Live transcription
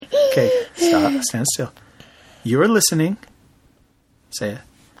Okay, stop. Stand still. You're listening. Say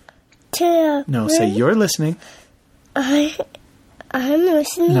it. No, say you're listening. I'm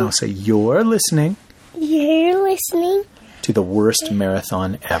listening. No, say you're listening. You're listening To the worst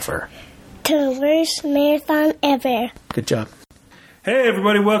marathon ever. to the worst marathon ever. Good job. Hey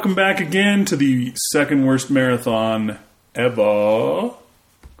everybody, welcome back again to the second worst marathon ever.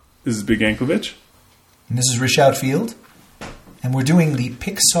 This is Big Anklevich. And this is Rich Outfield. And we're doing the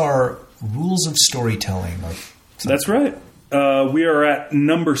Pixar Rules of Storytelling. That's right. We are at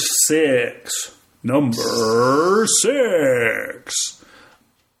number 6. Number 6.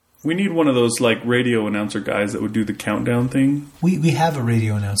 We need one of those like radio announcer guys that would do the countdown thing. We have a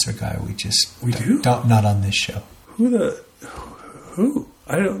radio announcer guy. We do? Not on this show. Who?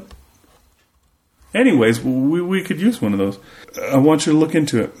 I don't. Anyways, we could use one of those. I want you to look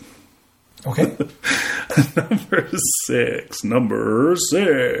into it. Okay. Number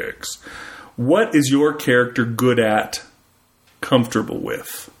 6. What is your character good at, comfortable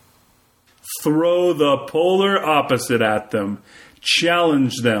with? Throw the polar opposite at them.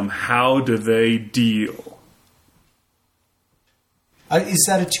 Challenge them. How do they deal? Is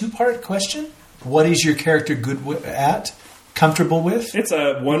that a two-part question? What is your character good at, comfortable with? It's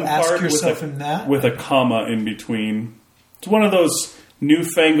a one ask part yourself in that? with a comma in between. It's one of those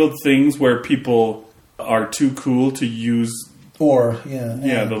newfangled things where people are too cool to use.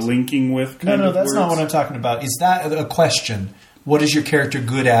 The linking with kind of that's words. not what I'm talking about. Is that a question? What is your character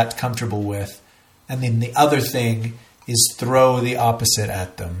good at, comfortable with? And then the other thing is throw the opposite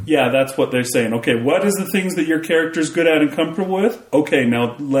at them. Yeah, that's what they're saying. Okay, what is the things that your character's good at and comfortable with? Okay,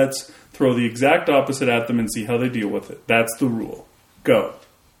 now let's throw the exact opposite at them and see how they deal with it. That's the rule. Go.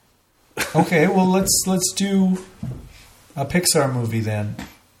 Okay, well let's do a Pixar movie then.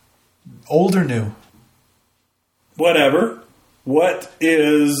 Old or new? Whatever. What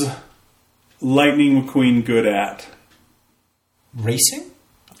is Lightning McQueen good at? Racing?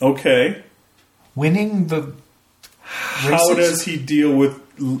 Okay. Winning the races? How does he deal with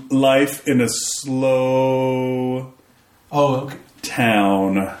life in a slow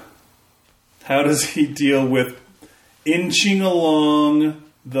town? How does he deal with inching along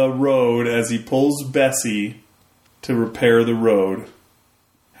the road as he pulls Bessie to repair the road?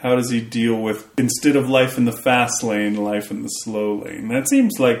 How does he deal with, instead of life in the fast lane, life in the slow lane? That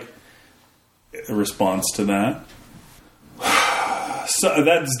seems like a response to that. So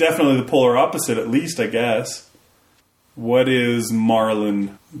that's definitely the polar opposite, at least, I guess. What is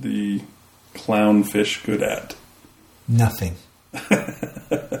Marlin, the clownfish, good at? Nothing.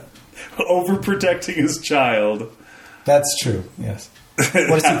 Overprotecting his child. That's true, yes.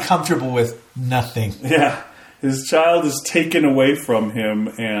 What is he comfortable with? Nothing. Yeah. His child is taken away from him,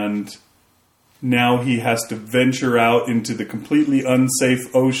 and now he has to venture out into the completely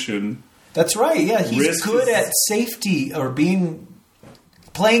unsafe ocean. That's right, yeah. He's good at safety or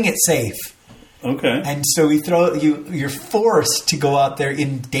playing it safe. Okay. And so you're forced to go out there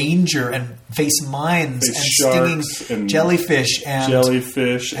in danger and face mines and stinging and jellyfish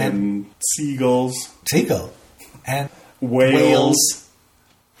and seagulls. Seagull. And whales.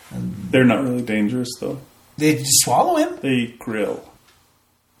 They're not really dangerous, though. They just swallow him? They eat krill.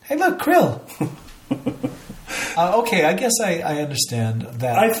 Hey, look, krill. Okay, I guess I understand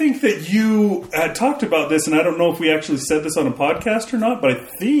that. I think that you had talked about this, and I don't know if we actually said this on a podcast or not, but I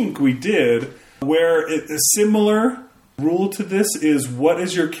think we did, where a similar rule to this is, what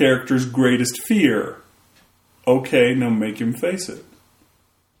is your character's greatest fear? Okay, now make him face it.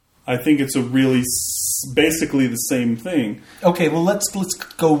 I think it's basically the same thing. Okay, well, let's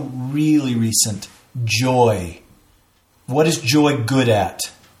go really recent. Joy. What is Joy good at?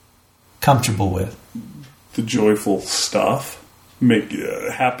 Comfortable with? The joyful stuff. Make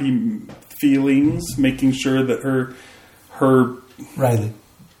happy feelings. Making sure that her Riley.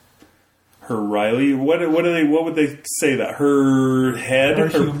 What would they say that? Her head,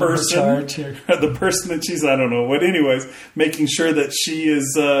 her person, the person that she's, I don't know. But anyways, making sure that she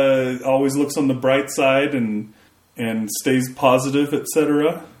is always looks on the bright side and stays positive,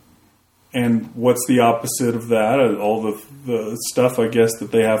 etc. And what's the opposite of that? All the stuff, I guess,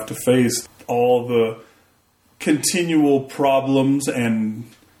 that they have to face. All the continual problems and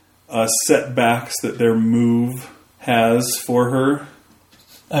setbacks that their move has for her.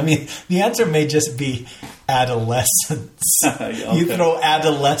 I mean, the answer may just be adolescence. Okay. You throw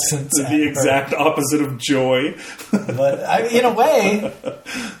adolescence at the exact opposite of joy. But in a way,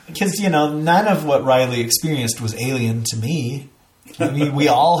 because, none of what Riley experienced was alien to me. I mean, we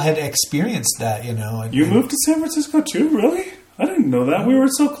all had experienced that, You moved to San Francisco too, really? I didn't know that. We were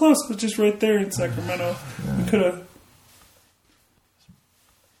so close. It was just right there in Sacramento. Yeah. We could have...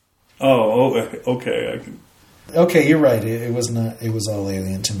 Oh, okay. Okay, you're right. It was not. It was all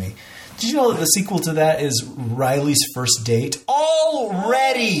alien to me. Did you know that the sequel to that is Riley's First Date?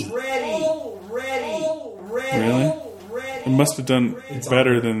 Already. Really? It must have done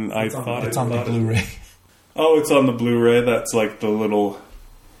better than I thought. It's on the Blu-ray. Oh, it's on the Blu-ray. That's like the little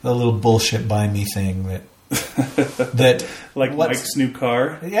bullshit buy me thing that like Mike's new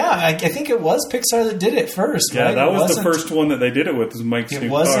car. Yeah, I think it was Pixar that did it first. Yeah, right? that was the first one that they did it with. Was Mike's new car?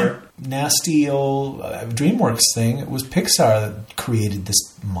 It wasn't nasty old DreamWorks thing. It was Pixar that created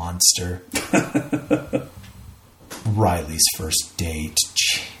this monster. Riley's First Date.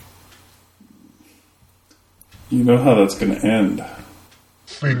 You know how that's going to end.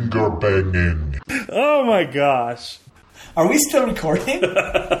 Finger banging. Oh my gosh. Are we still recording?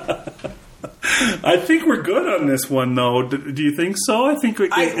 I think we're good on this one, though. Do you think so? I think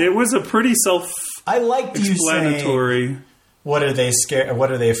it was a pretty I liked you saying, what are they scared?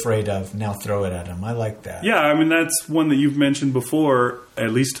 What are they afraid of? Now throw it at them. I like that. Yeah, I mean, that's one that you've mentioned before,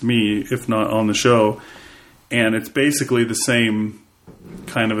 at least to me, if not on the show. And it's basically the same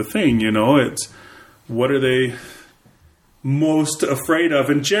kind of a thing, you know? It's what are they most afraid of?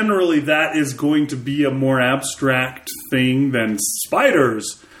 And generally that is going to be a more abstract thing than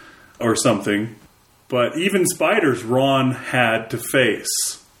spiders or something. But even spiders Ron had to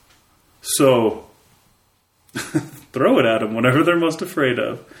face. So throw it at them, whatever they're most afraid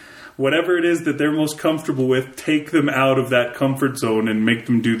of. Whatever it is that they're most comfortable with, take them out of that comfort zone and make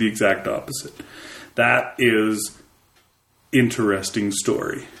them do the exact opposite. That is interesting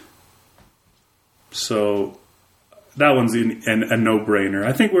story. So that one's a no-brainer.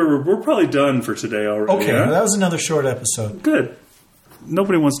 I think we're probably done for today already. Okay, that was another short episode. Good.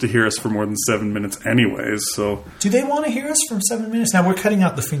 Nobody wants to hear us for more than 7 minutes anyways, so... Do they want to hear us for 7 minutes? Now, we're cutting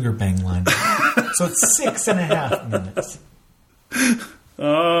out the finger bang line. So it's 6.5 minutes.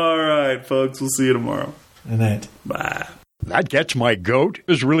 All right, folks. We'll see you tomorrow. Good night. Bye. That Gets My Goat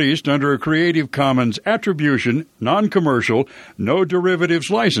is released under a Creative Commons Attribution, Non-Commercial, No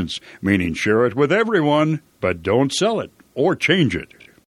Derivatives license, meaning share it with everyone, but don't sell it or change it.